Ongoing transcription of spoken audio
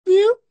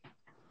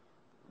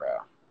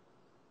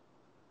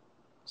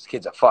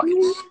kid's a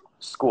fucking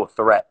school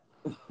threat.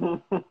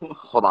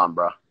 Hold on,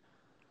 bro.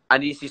 I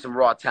need to see some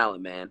raw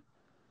talent, man.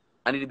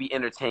 I need to be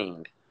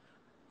entertained.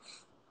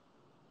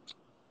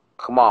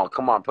 Come on.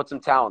 Put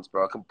some talents,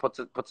 bro.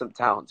 Put some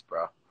talents,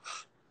 bro.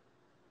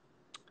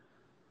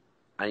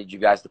 I need you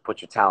guys to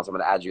put your talents. I'm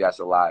going to add you guys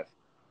to live.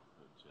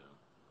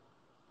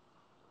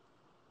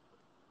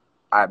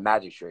 I have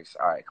magic tricks.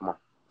 All right, come on.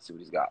 Let's see what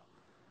he's got.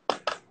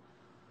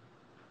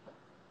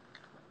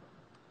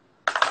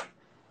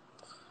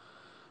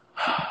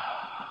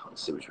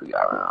 Let's see what we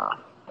got right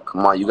now.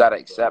 Come on, you got to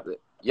accept it.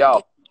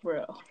 Yo.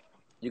 Bro.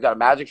 You got a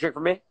magic trick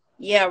for me?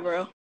 Yeah,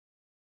 bro.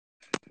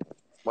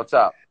 What's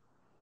up?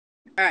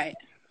 All right.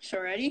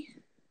 So ready?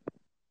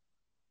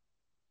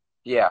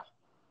 Yeah.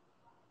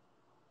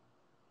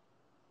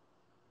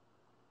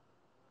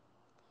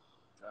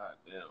 God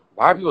damn.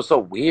 Why are people so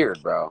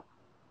weird, bro?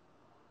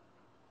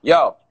 Yo.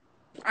 All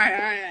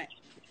right.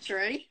 So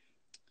ready?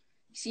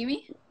 You see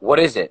me? What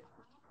is it?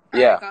 All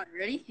Yeah. right, got it.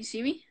 Ready? You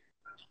see me?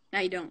 Now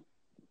you don't.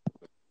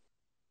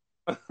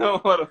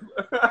 What a...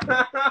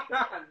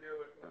 I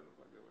knew it.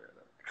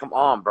 Come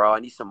on, bro. I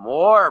need some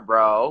more,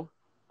 bro.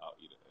 I'll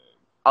eat an egg.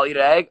 I'll eat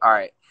an egg? All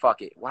right.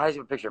 Fuck it. Why does he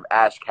have a picture of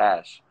Ash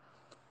Cash?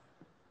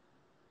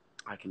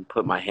 I can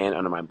put my hand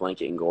under my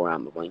blanket and go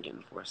around the blanket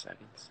in 4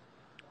 seconds.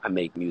 I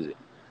make music.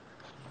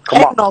 Come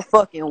Ain't on. no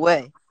fucking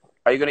way.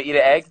 Are you going to eat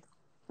an egg?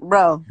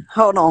 Bro,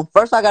 hold on.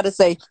 First, I gotta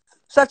say,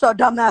 shut your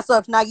dumb ass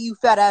up, Snaggy, you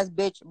fat ass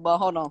bitch. But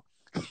hold on.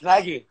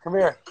 Snaggy, come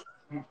here.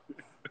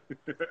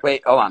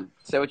 Wait, hold on.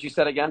 Say what you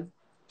said again.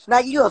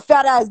 Snaggy, you a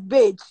fat ass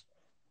bitch.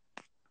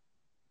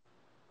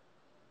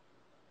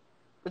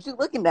 What you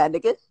looking at,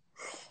 nigga?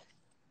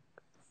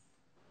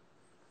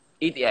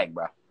 Eat the egg,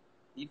 bro.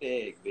 Eat the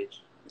egg, bitch.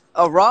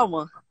 A raw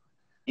one.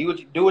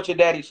 Do what your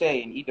daddy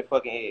say and eat the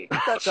fucking egg.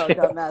 Shut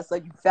your dumb ass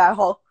up, you fat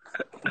hoe.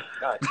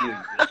 God, you,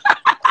 bitch.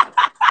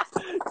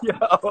 Yo,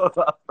 hold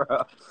up,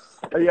 bro.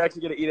 Are you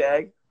actually going to eat an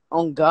egg?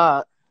 Oh,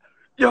 God.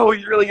 Yo,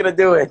 he's really going to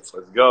do it.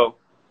 Let's go.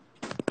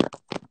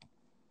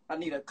 I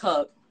need a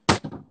cup.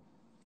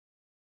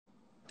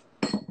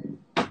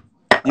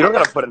 You don't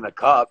got to put it in a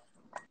cup.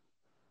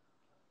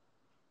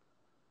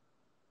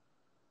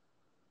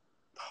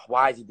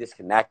 Why is he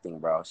disconnecting,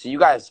 bro? So you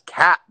guys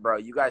cap, bro.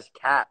 You guys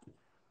cap.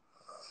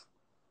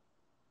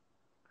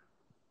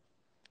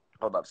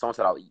 Hold up. Someone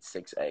said I'll eat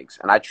 6 eggs.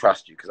 And I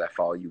trust you because I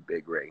follow you,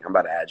 Big Rig. I'm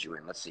about to add you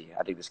in. Let's see.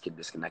 I think this kid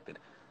disconnected.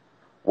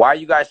 Why are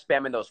you guys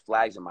spamming those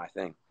flags in my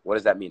thing? What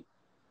does that mean?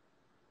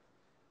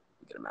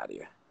 Get him out of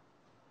here.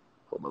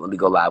 Hold on. Let me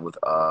go live with,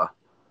 hold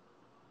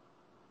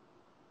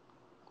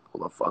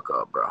the fuck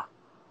up, bro.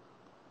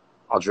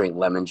 I'll drink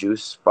lemon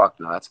juice.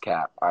 Fuck no, that's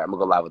cap. All right, I'm going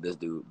to go live with this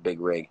dude,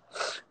 Big Rig.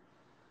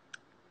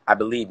 I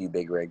believe you,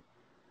 Big Rig.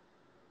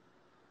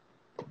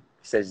 He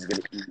says he's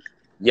going to eat.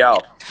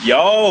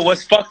 Yo,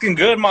 what's fucking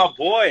good, my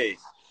boy?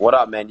 What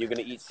up, man? You're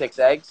going to eat 6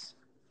 eggs?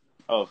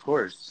 Oh, of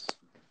course.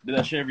 Do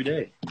that shit every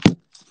day.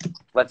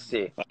 Let's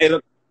see. Hey,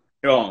 look.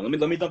 Hold on.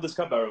 Let me dump this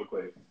cup out real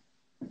quick.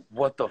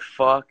 What the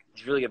fuck?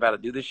 He's really about to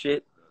do this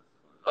shit?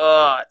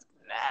 Oh, it's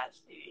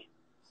nasty.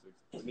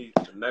 The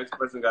next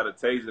person got to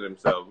taser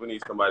themselves. We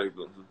need somebody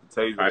to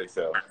taser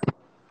themselves.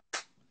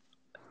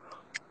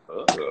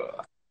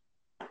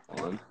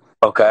 One.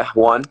 Okay,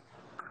 1.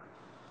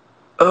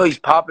 Oh, he's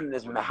popping in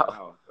his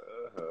mouth.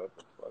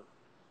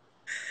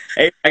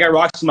 Hey, I got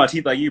rocks in my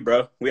teeth like you,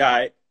 bro. We all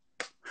right.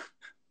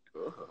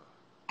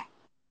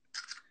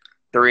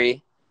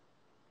 3.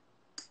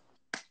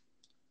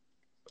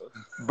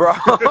 Bro.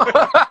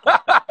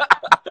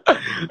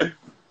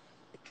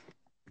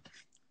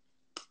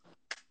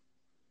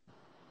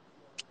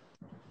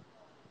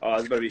 Oh,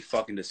 this better be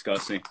fucking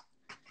disgusting.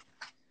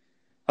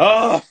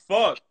 Oh,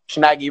 fuck.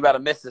 Snaggy, you about to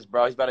miss this,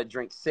 bro. He's about to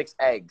drink 6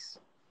 eggs.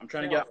 I'm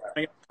trying to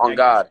get... On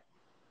God.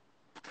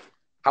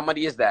 How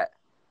many is that?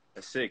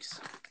 A 6.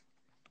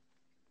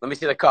 Let me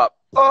see the cup.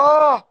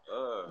 Oh!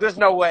 There's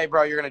no way,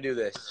 bro, you're going to do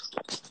this.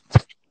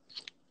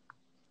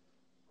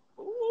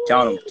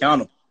 Count them.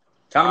 Count them.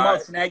 Count them All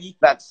up, Snaggy.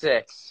 That's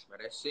 6. Bro,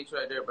 that's 6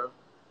 right there, bro.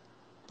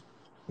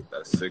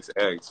 That's 6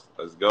 eggs.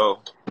 Let's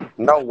go.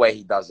 No way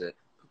he does it.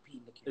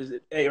 Is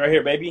it? Hey, right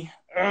here, baby.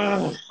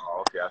 Ugh.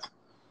 Oh, okay.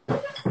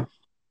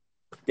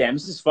 Damn,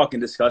 this is fucking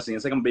disgusting.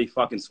 It's like I'm gonna be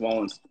fucking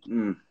swollen.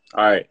 All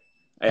right.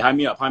 Hey, high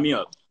me up. High me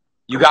up.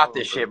 You got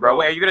this shit, bro.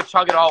 Wait, are you going to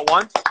chug it all at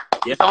once?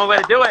 Yeah. That's the only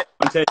way to do it.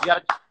 I'm telling You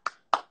got to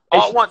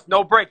all at once,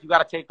 no break. You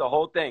got to take the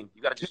whole thing.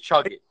 You got to just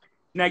chug it.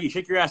 Snaggy,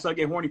 shake your ass so I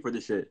get horny for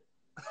this shit.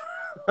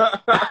 All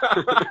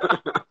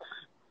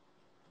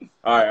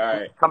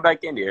right. Come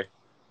back in here.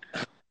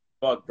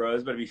 Fuck, bro.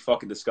 This better be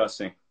fucking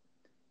disgusting.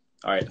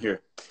 All right,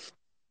 here.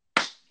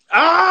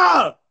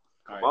 Ah!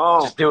 All right.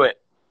 Oh. Just do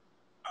it.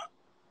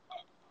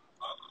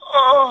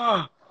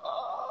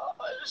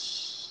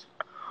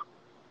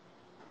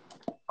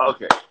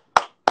 Okay.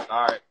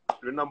 All right.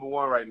 You're number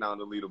 1 right now on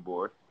the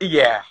leaderboard.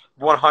 Yeah,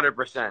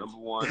 100%. Number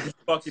 1.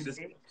 Fucking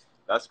disgusting.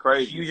 That's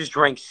crazy. You just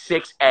drank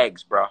 6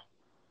 eggs, bro.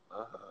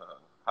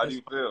 How do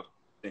you feel?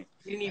 He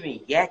didn't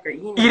even yak or He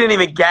didn't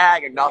even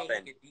gag or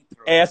nothing.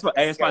 Hey, that's my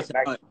Gag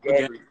talent.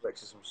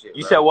 reflex or some shit,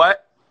 you said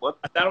what? What?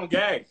 I don't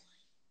gag,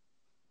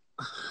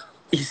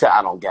 He said,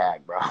 "I don't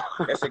gag, bro."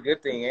 That's a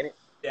good thing, ain't it?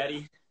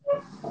 Daddy.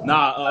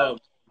 Nah.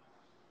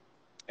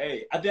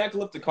 Hey, I think I can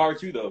lift the car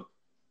too, though.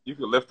 You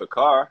can lift a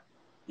car.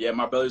 Yeah,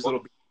 my brother's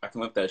little. I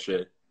can lift that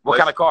shit. What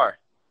kind of car?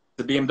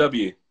 The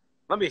BMW.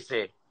 Let me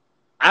see.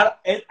 I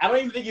don't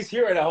even think he's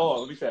here right now. Hold on,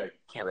 let me check.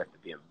 Can't lift the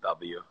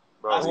BMW.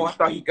 Bro, Oh, I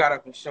thought he got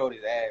up and showed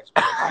his ass,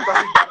 bro. I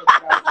thought he got up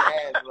and showed his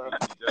ass, bro. he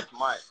just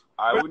might.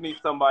 I would need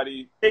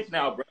somebody. Pick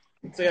now, bro.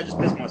 Say I just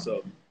pissed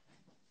myself.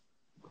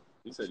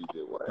 You said you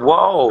did what?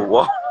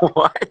 Whoa,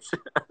 what?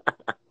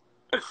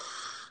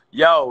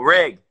 Yo,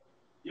 Rig.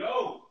 Yo.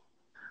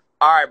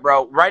 All right,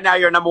 bro. Right now,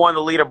 you're number one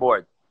on the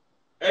leaderboard.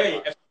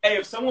 Hey,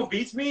 if someone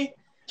beats me,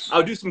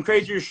 I'll do some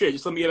crazier shit.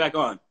 Just let me get back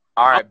on.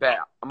 All right, bet.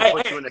 I'm gonna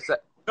put you in a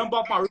set. Jump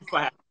off my roof if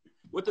I have to.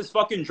 With this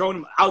fucking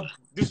drone. I'll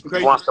do some He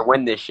crazy wants to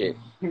win this shit.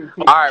 All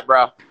right,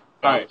 bro. All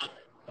right.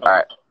 All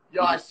right.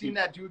 Yo, I seen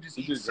that dude just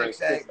You eat just six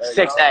drank eggs.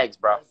 6 bro. eggs,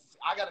 bro.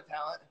 I got a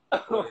talent.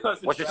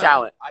 What's your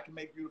talent? I can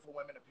make beautiful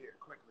women appear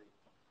quickly.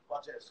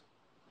 Watch this.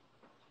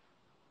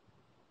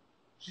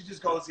 She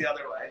just goes the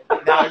other way.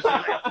 Now she's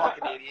like a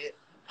fucking idiot.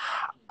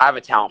 I have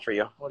a talent for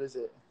you. What is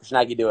it?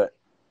 Snaggy, do it.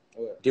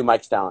 What? Do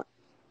Mike's talent.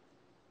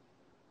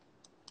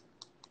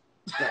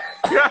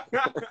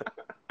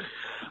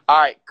 All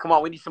right, come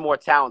on. We need some more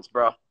talents,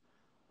 bro.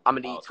 I'm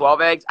gonna eat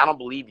 12 eggs. I don't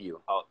believe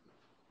you.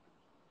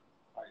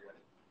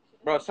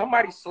 Bro,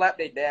 somebody slap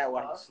their dad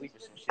while he's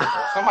sleeping some shit, bro.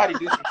 Somebody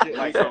do some shit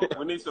like that.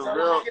 We need some Someone's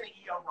real. gonna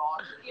eat a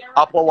raw.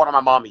 I'll pour one on my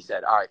mom. He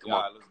said. All right, come Yeah,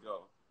 on. let's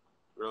go.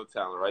 Real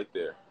talent right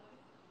there.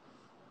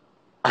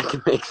 I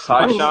can make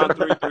some. Tyshawn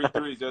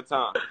 333 is your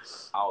time.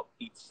 I'll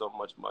eat so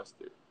much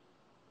mustard.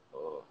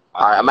 Oh,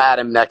 All right, I'm gonna add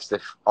him next.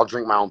 If I'll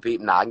drink my own pee.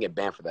 Nah, I can get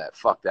banned for that.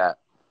 Fuck that.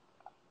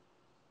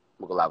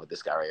 I'm gonna go live with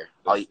this guy right here.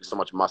 I'll eat so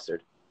much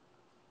mustard.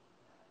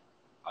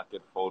 I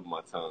could fold my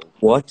tongue.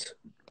 What?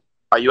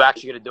 Are you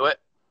actually gonna do it?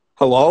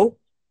 Hello?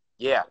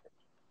 Yeah.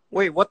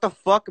 Wait, what the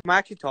fuck? Am I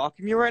actually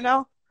talking to you right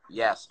now?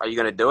 Yes. Are you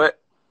gonna do it?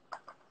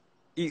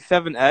 Eat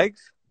 7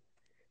 eggs?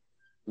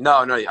 No.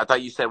 I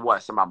thought you said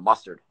what? Something about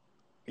mustard.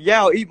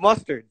 Yeah, I'll eat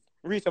mustard.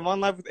 Reese, I'm on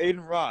live with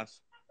Adin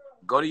Ross.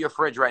 Go to your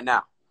fridge right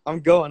now. I'm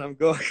going.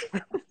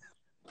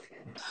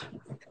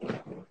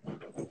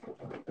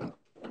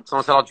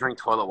 Someone said I'll drink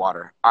toilet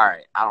water. All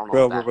right. I don't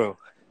know.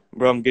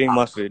 Bro, I'm getting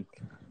mustard.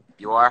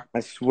 You are? I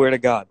swear to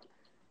God.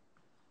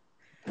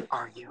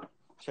 Are you?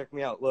 Check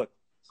me out. Look.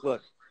 All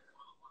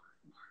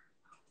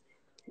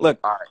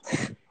right. All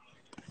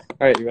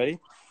right, you ready?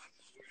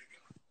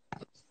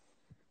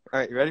 All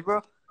right, you ready,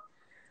 bro?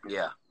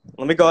 Yeah.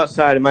 Let me go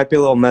outside. It might be a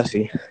little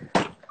messy.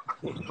 Yeah,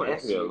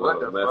 What the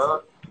little messy. fuck?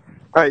 All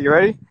right, you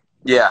ready?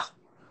 Yeah.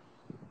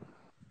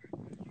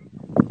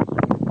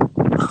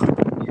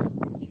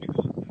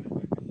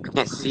 I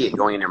can't see it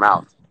going in your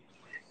mouth.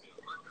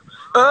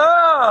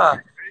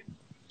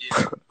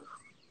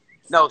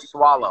 No,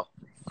 swallow.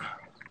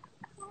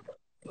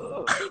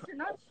 You're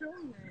not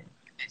showing it.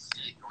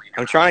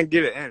 I'm trying to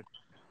get it in.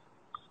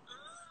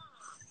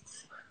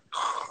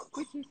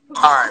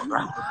 All right, bro.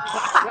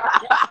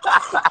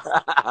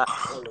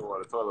 Toilet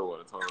water.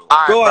 All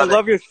right, Bro, I brother.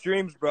 love your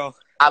streams, bro.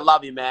 I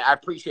love you, man. I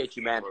appreciate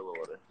you, man. Toilet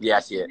water. Yeah, I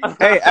see it.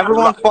 Hey,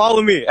 everyone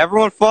follow me.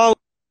 Okay.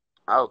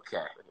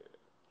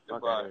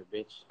 Fuck out of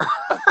here, bitch.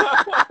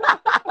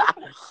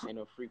 Ain't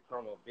no free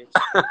promo, bitch.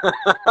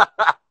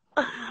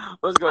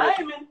 Let's go.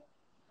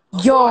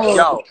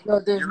 Yo,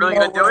 You really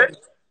gonna do it?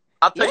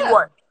 I'll tell you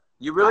what.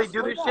 You really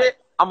do this shit,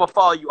 I'm gonna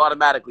follow you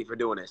automatically for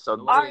doing it. So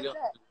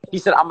he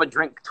said I'm gonna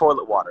drink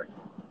toilet water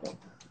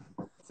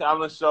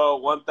Talent show,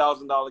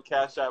 $1,000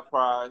 cash out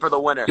prize. for the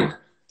winner. Bro,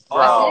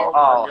 Oh,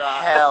 oh, my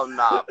God. hell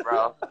nah,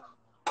 bro.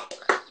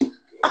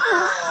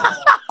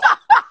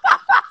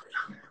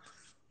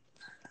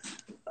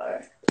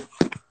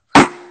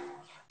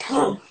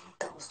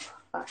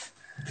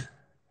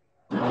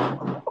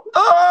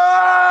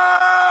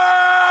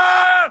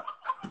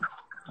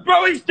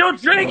 Bro, he's still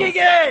drinking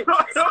it.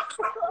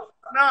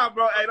 Nah,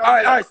 bro. Hey,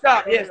 All right,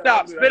 stop. Yeah,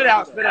 stop. Spit it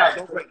out. Spit it out.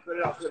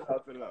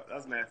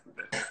 That's nasty,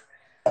 man.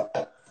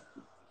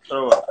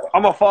 Throw it.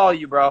 I'm gonna follow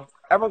you, bro.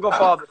 Everyone go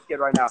follow this kid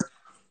right now.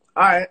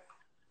 All right.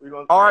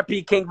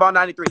 RIP King Ball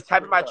 93.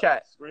 Type in my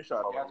chat.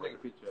 Screenshot. I'll take a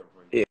picture of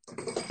it.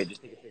 Yeah,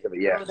 just take a picture of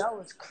it. Yeah. Bro, that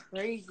was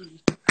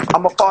crazy.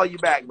 I'm gonna follow you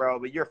back, bro.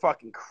 But you're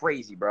fucking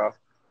crazy, bro.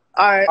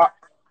 All right.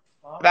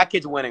 That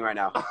kid's winning right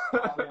now.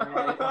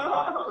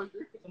 All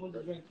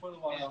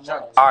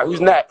right, who's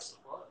next?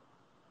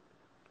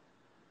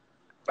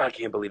 I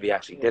can't believe he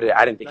actually did it.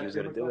 I didn't think he was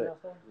gonna do it.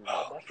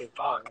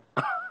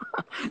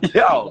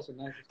 Yo,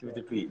 do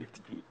the beat.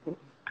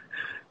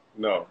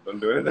 No, don't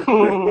do it.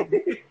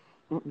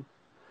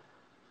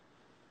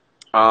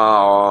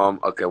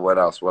 Okay. What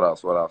else?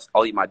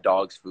 I'll eat my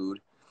dog's food.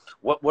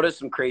 What is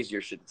some crazier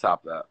shit to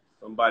top that?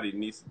 Somebody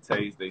needs to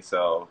tase they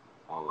sell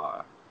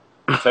online.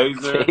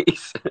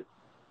 Taser,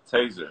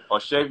 or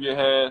shave your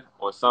head,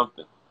 or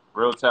something.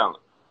 Real talent.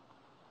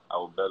 I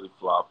will barely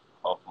flop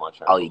off my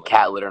trampoline. I'll eat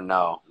cat litter.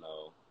 No.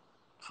 No.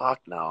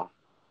 Fuck no.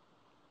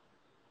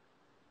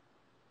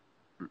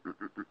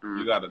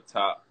 You got to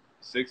top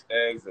 6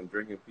 eggs and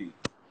drinking pee.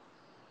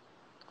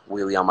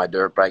 Wheelie on my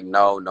dirt bike.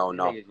 No.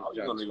 How you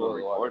gonna even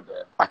record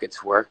that? I could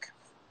twerk.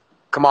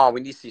 Come on,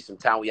 we need to see some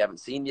talent we haven't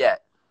seen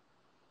yet.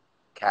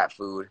 Cat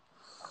food.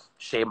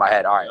 Shave my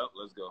head. All right. Yep,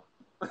 let's go.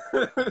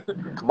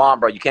 Come on,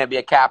 bro. You can't be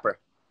a capper.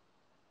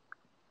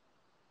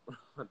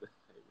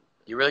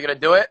 You really gonna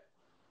do it?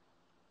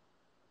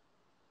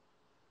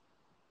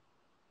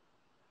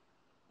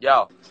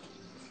 Yo,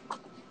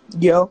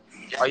 Yo,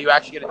 are you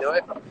actually gonna do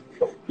it?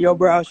 yo,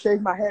 bro, I'll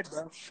shave my head,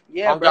 bro.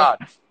 Yeah, Oh bro. God.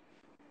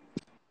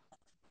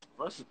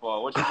 First of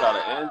all, what you got,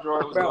 an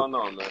Android? What's Bro. going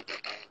on, man?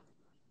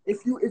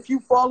 If you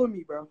follow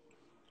me, bro.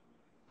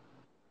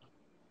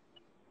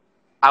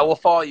 I will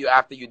follow you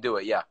after you do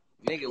it. Yeah.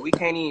 Nigga, we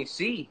can't even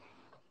see.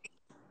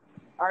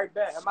 All right,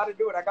 bet. I'm about to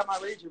do it. I got my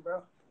razor,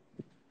 bro.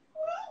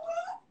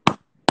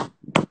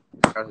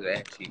 That's the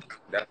ass cheek.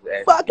 That's the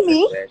ass Fuck cheek.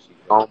 me. That's the ass cheek.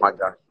 Oh my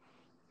God.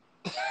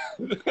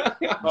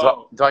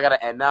 Oh. Do I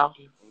gotta end now?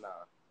 Nah.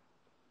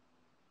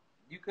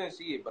 You couldn't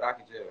see it, but I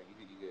can tell.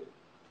 You good.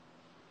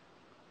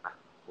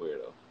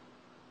 Weirdo.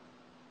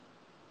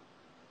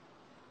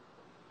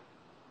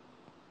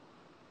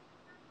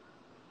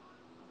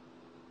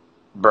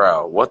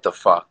 Bro, what the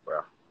fuck,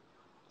 bro?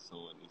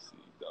 Someone needs to see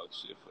dog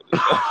shit for this.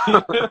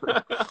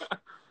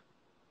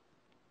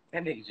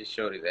 That nigga just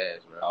showed his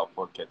ass, bro. I'll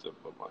pour ketchup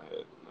on my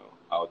head. No.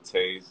 I'll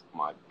tase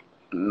my.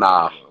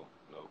 Nah.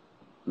 No.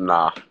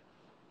 Nah.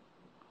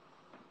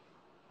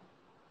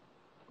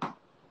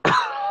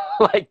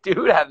 Like,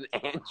 dude had an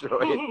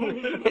Android.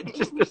 It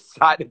just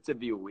decided to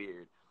be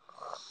weird.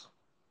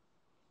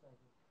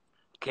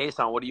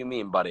 Kason, what do you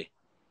mean, buddy?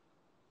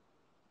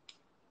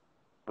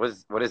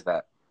 What is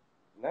that?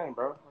 Nothing,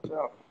 bro. What's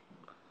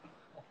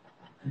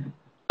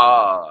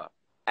up?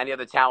 Any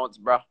other talents,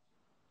 bro?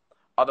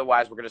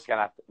 Otherwise, we're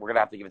gonna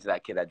have to give it to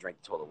that kid that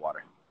drank the toilet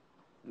water.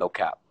 No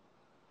cap.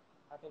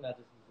 I think that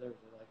just deserves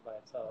it, like, by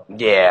itself.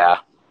 Yeah.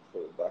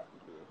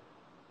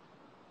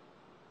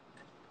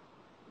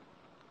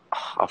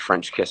 I'll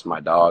French kiss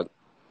my dog.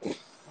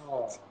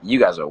 Oh. You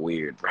guys are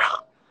weird, bro.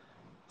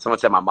 Someone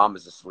said my mom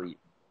is asleep.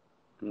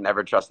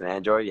 Never trust an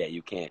Android? Yeah,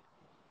 you can't.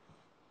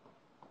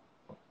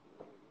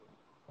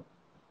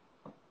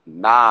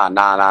 Nah.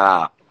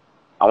 I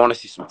want to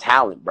see some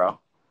talent, bro.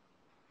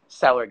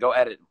 Seller, go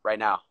edit right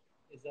now.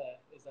 Is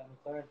that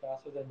McLaren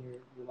faster than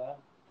your lab?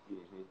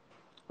 Mm-hmm.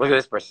 Look at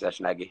this first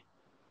session, Eggy.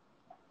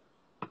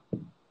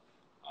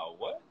 Oh,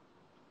 what?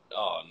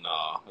 Oh,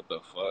 no. What the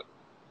fuck?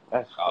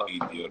 I'll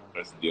eat deodorant.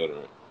 That's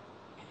deodorant.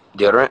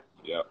 Deodorant?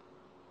 Yep.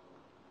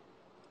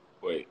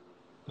 Wait.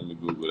 Let me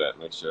Google that.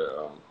 Make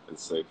sure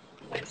it's safe.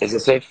 Is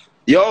it safe?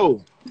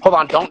 Yo. Hold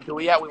on. Don't do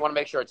it yet. We want to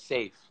make sure it's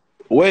safe.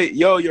 Wait,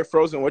 yo, you're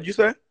frozen. What'd you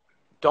say?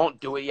 Don't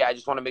do it yet. I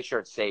just want to make sure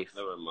it's safe.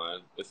 Never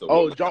mind. It's a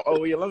John.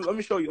 Oh, yeah. Let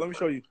me show you.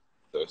 Wait,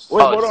 It's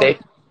hold on. safe?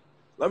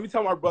 Let me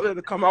tell my brother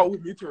to come out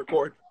with me to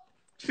record.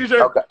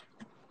 CJ. Okay.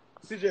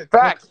 CJ.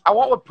 Facts. I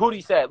want what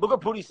Pootie said. Look what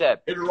Pootie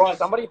said.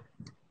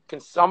 Can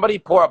somebody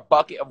pour a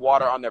bucket of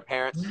water on their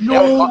parents?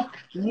 No. All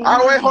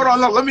right, wait, hold on.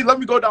 Let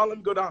me go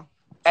down.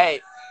 Hey,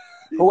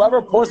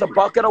 whoever pours a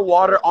bucket of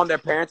water on their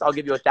parents, I'll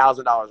give you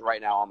 $1,000 right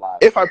now on live.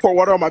 If I pour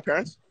water on my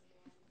parents?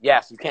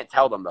 Yes, you can't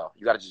tell them though.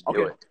 You gotta just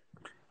do it.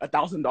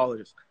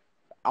 $1,000.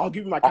 I'll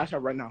give you my cash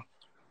app right now.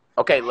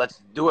 Okay, let's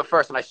do it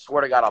first, and I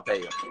swear to God, I'll pay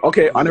you.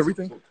 Okay, on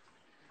everything?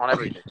 On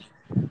everything.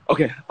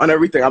 Okay, on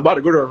everything. I'm about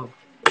to go to her room.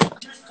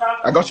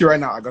 I got you right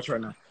now.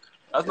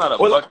 That's not a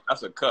bucket.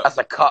 That's a cup. That's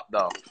a cup,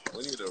 though.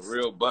 We need a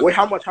real bucket. Wait,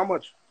 how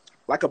much?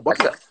 Like a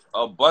bucket?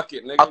 A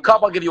bucket, nigga. A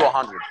cup, I'll give you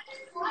 100.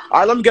 All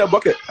right, let me get a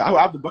bucket. I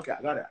have the bucket.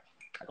 I got it.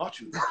 I got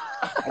you.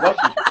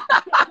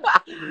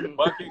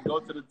 Bucket, go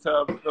to the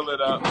tub, fill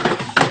it up.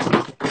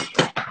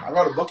 I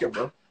got a bucket,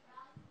 bro.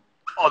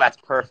 Oh, that's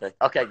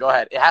perfect. Okay, go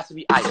ahead. It has to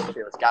be ice,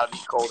 too. It's gotta be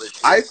cold as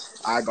shit.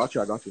 Ice? I got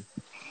you.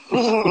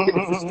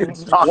 This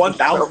dude's talking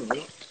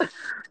 1,000.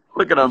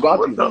 Look at him. Got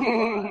What you.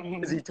 the-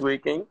 Is he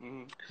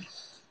tweaking?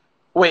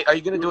 Wait, are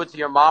you gonna do it to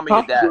your mom or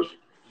your dad?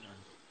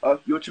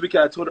 Yo,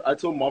 Chibika, I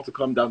told mom to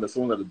come down. There's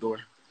someone at the door.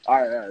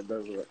 All right.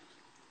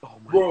 Oh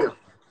my God.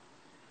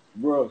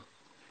 Bro.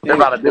 They're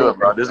about to do it,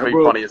 bro. This is gonna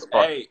be funny as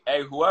fuck. Hey,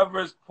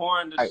 whoever's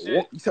pouring the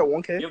shit, you said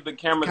 1K? give the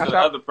camera Cash to the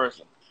out? other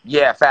person.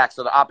 Yeah, facts.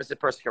 So the opposite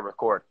person can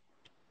record.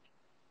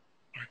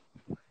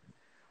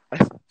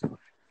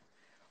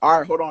 All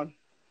right, hold on.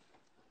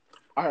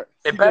 All right.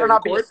 It CJ, better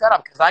not be a record?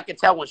 setup, because I can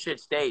tell when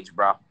shit's staged,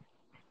 bro.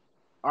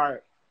 All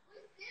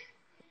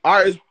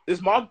right.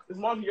 Is mom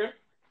here?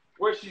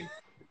 Where is she?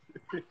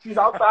 She's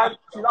outside.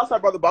 She's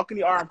outside by the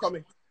balcony. All right, I'm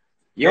coming.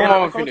 Your Yeah,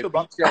 mama I'm coming to finna the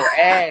beat your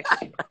ass.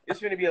 It's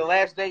finna be the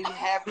last day you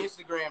have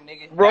Instagram,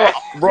 nigga.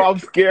 Bro, I'm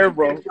scared,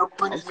 bro. Your I'm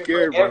punishment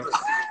scared, bro. forever.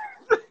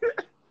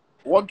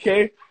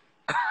 1K.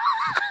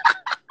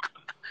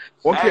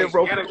 1K, Hey,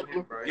 bro.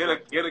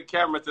 get a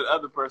camera to the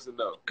other person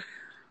though,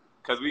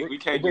 cause we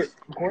can't just.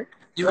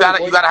 You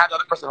gotta have the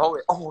other person hold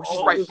it. Oh,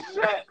 she's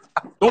right.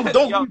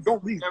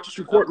 Don't leave. Just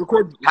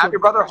record. Have your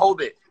brother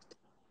hold it.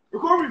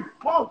 Record me.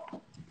 Mom.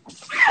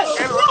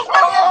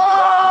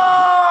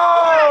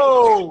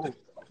 Oh!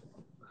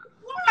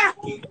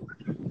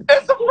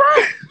 It's a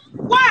prank.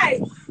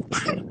 Why?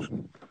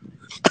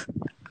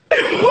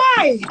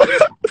 Why?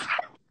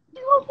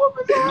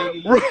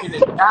 Nigga, you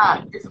finna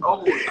die. It's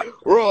over.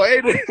 Bro,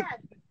 Aiden.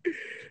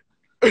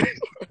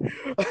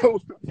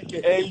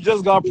 Hey, you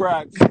just got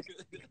pranked.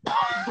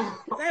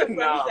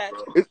 Nah,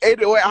 bro. It's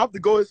Aiden. Wait, I have to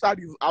go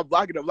inside. I'm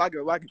blocking.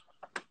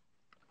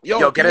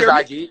 Yo, get his can you hear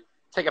me? IG.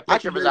 Take a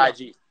picture of his hear you.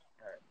 IG.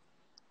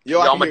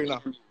 Yo, I Yo, can hear you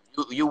now.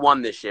 you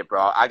won this shit,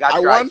 bro. I got I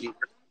your won? IG.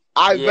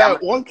 I Yeah,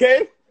 bet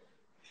 1K.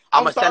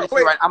 I'm gonna send it to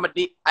you right. I'm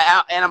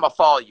gonna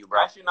follow you,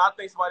 bro. Actually, no, I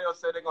think somebody else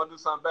said they're gonna do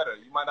something better.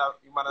 You might not.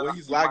 Well,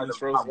 he's lagging. He's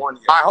frozen. All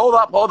right, hold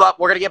up.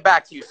 We're gonna get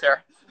back to you, sir.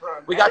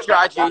 We got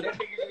your IG.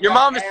 Your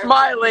mom is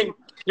smiling.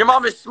 Your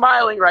mom is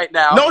smiling right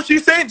now. No, she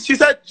said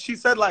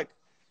like,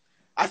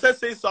 I said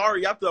say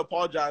sorry. You have to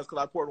apologize because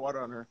I poured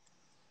water on her.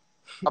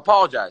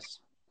 Apologize.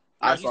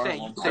 I'm You sorry, say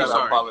Mom.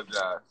 sorry.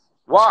 Apologize.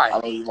 Why? I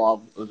love you,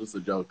 Mom. It was just a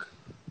joke.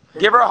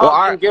 Give her a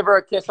hug and give her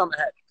a kiss on the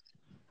head.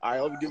 All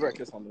right, let me give her a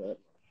kiss on the head.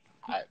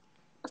 All right.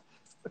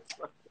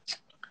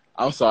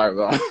 I'm sorry,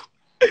 bro.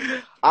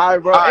 All right,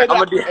 bro. All right,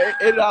 All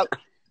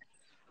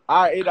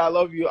right, Ada, I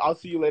love you. I'll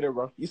see you later,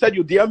 bro. You said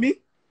you DM me?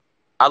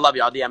 I love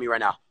you. I'll DM you right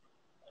now.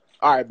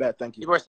 All right, bet. Thank you. You were